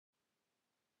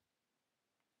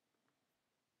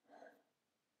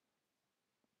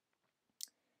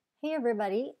Hey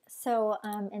everybody, so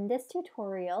in this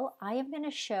tutorial I am going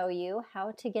to show you how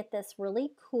to get this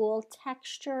really cool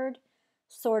textured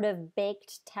sort of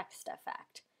baked text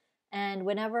effect. And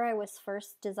whenever I was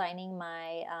first designing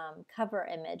my cover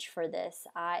image for this,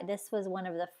 this was one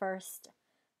of the first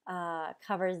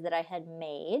covers that I had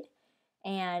made,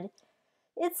 and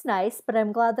it's nice, but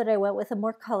I'm glad that I went with a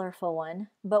more colorful one.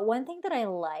 But one thing that I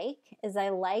like is I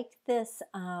like this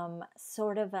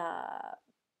sort of a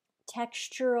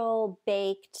textural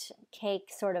baked cake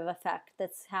sort of effect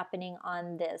that's happening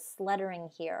on this lettering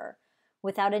here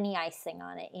without any icing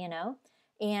on it.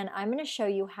 And I'm going to show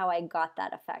you how I got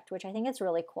that effect, which I think is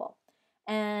really cool.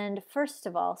 And first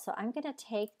of all, so I'm going to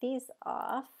take these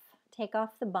off, take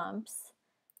off the bumps,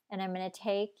 and I'm going to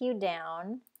take you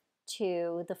down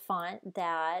to the font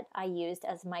that I used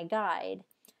as my guide.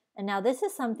 And now this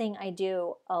is something I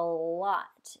do a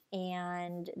lot,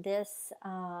 and this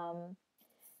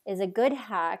is a good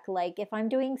hack. Like if I'm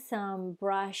doing some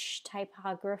brush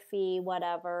typography,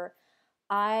 whatever,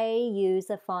 I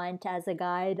use a font as a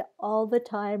guide all the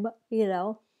time,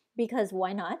 because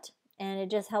why not? And it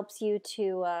just helps you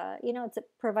to, it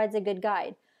provides a good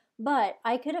guide. But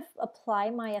I could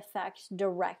apply my effect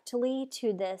directly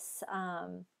to this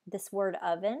word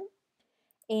oven,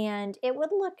 and it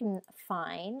would look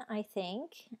fine, I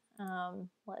think.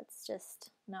 Let's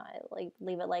just not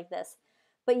leave it like this.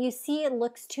 But you see it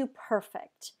looks too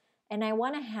perfect. And I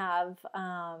want to have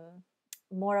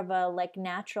more of a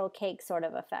natural cake sort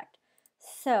of effect.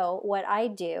 So what I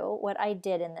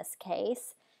did in this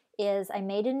case is I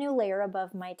made a new layer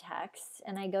above my text,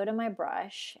 and I go to my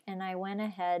brush and I went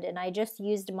ahead and I just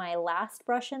used my last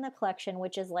brush in the collection,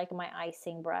 which is like my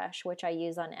icing brush, which I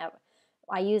use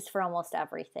for almost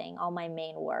everything, all my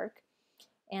main work.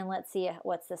 And let's see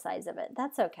what's the size of it.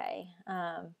 That's okay.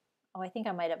 Oh, I think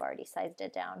I might have already sized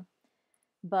it down.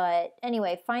 But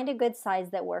anyway, find a good size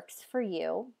that works for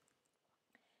you.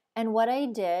 And what I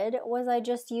did was I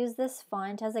just used this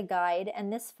font as a guide.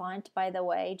 And this font, by the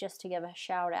way, just to give a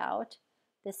shout out,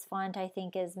 this font I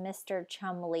think is Mr.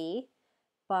 Chumley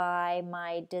by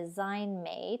my design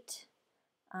mate,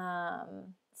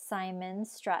 Simon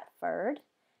Stratford.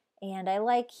 And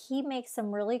he makes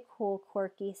some really cool,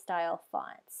 quirky style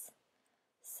fonts.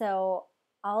 So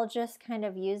I'll just kind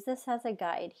of use this as a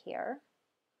guide here.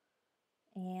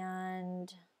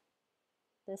 And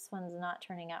this one's not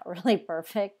turning out really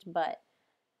perfect, but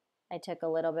I took a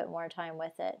little bit more time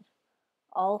with it.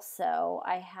 Also,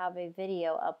 I have a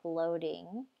video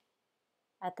uploading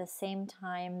at the same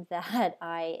time that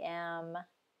I am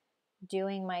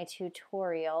doing my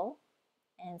tutorial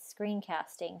and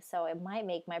screencasting, so it might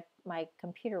make my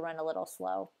computer run a little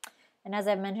slow. And as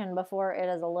I've mentioned before, it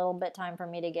is a little bit time for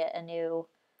me to get a new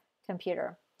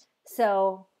computer.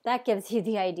 So that gives you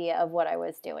the idea of what I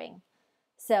was doing.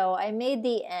 So I made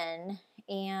the N,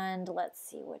 and let's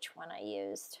see which one I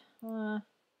used.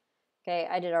 Okay,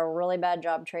 I did a really bad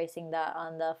job tracing that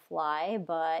on the fly,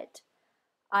 but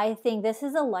I think this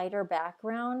is a lighter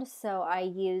background, so I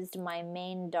used my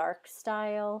main dark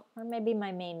style, or maybe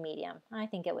my main medium. I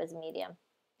think it was medium.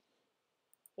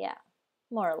 Yeah,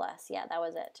 more or less. Yeah, that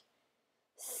was it.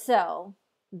 So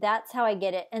that's how I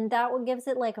get it. And that gives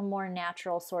it like a more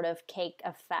natural sort of cake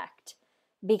effect.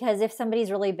 Because if somebody's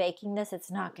really baking this,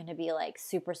 it's not going to be like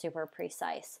super, super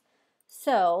precise.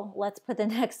 So let's put the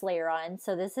next layer on.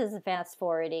 So this is fast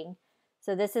forwarding.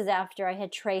 So this is after I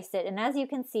had traced it. And as you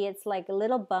can see, it's like a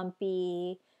little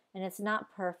bumpy and it's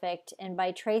not perfect. And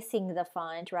by tracing the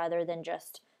font rather than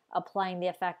just applying the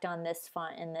effect on this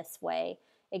font in this way,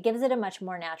 it gives it a much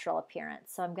more natural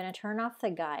appearance. So I'm going to turn off the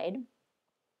guide,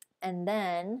 and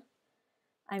then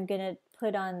I'm going to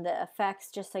put on the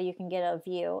effects just so you can get a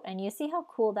view. And you see how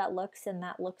cool that looks, and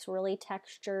that looks really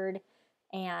textured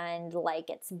and like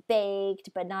it's baked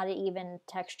but not an even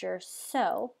texture.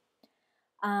 So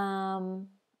I'm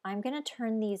going to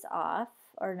turn these off,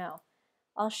 or no,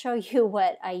 I'll show you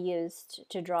what I used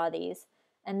to draw these.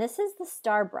 And this is the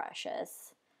star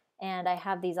brushes. And I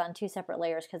have these on two separate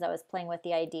layers because I was playing with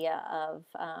the idea of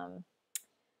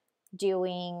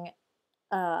doing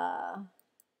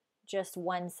just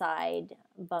one side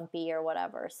bumpy or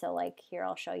whatever. So like here,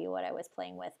 I'll show you what I was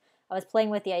playing with. I was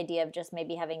playing with the idea of just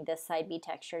maybe having this side be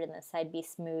textured and this side be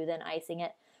smooth and icing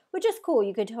it, which is cool.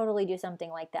 You could totally do something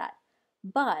like that.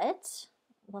 But,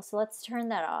 well, so let's turn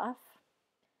that off.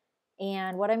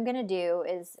 And what I'm going to do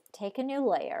is take a new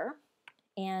layer,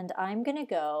 and I'm going to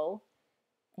go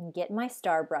and get my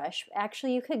star brush.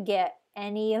 Actually, you could get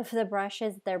any of the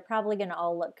brushes. They're probably going to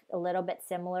all look a little bit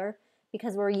similar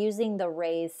because we're using the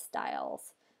raised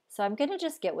styles. So I'm going to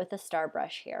just get with the star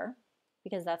brush here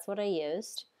because that's what I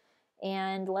used.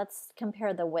 And let's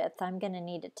compare the width. I'm going to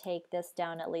need to take this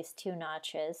down at least 2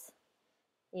 notches.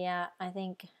 Yeah, I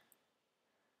think,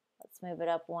 let's move it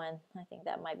up 1. I think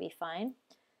that might be fine.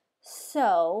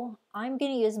 So I'm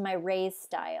going to use my raised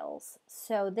styles.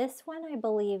 So this one I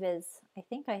believe is, I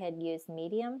think I had used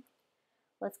medium.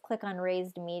 Let's click on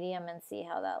raised medium and see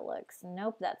how that looks.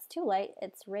 Nope, that's too light.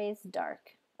 It's raised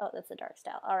dark. Oh, that's a dark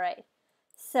style. All right.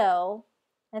 So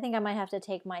I think I might have to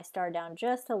take my star down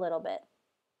just a little bit.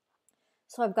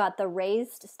 So I've got the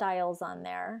raised styles on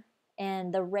there,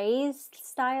 and the raised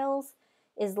styles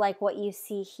is like what you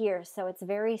see here. So it's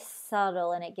very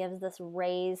subtle and it gives this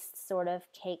raised sort of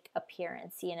cake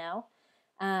appearance, you know?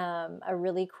 A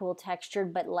really cool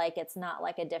textured, but like it's not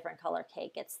like a different color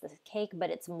cake. It's the cake, but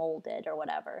it's molded or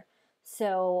whatever.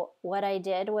 So what I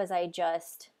did was I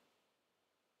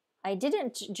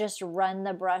didn't just run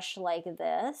the brush like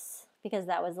this, because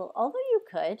that was, although you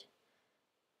could,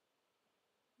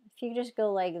 if you just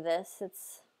go like this,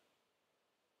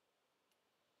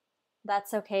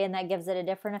 that's okay, and that gives it a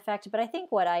different effect. But I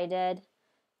think what I did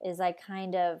is I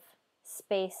kind of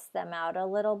spaced them out a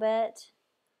little bit.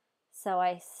 So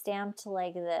I stamped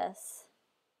like this,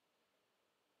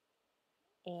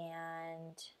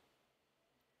 and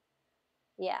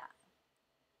yeah.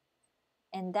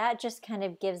 And that just kind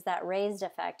of gives that raised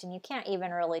effect, and you can't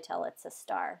even really tell it's a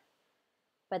star.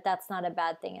 But that's not a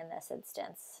bad thing in this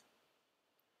instance.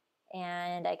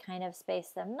 And I kind of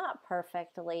spaced them, not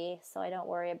perfectly, so I don't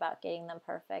worry about getting them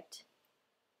perfect.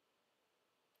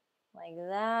 Like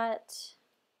that.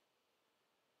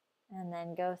 And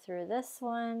then go through this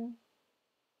one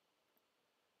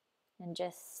and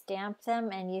just stamp them,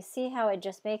 and you see how it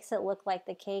just makes it look like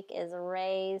the cake is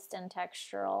raised and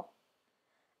textural.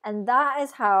 And that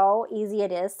is how easy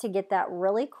it is to get that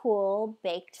really cool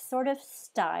baked sort of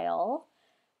style,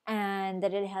 and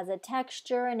that it has a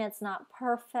texture and it's not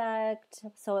perfect,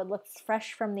 so it looks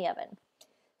fresh from the oven.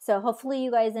 So hopefully you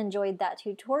guys enjoyed that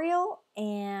tutorial,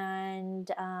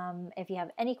 and if you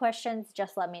have any questions,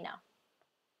 just let me know.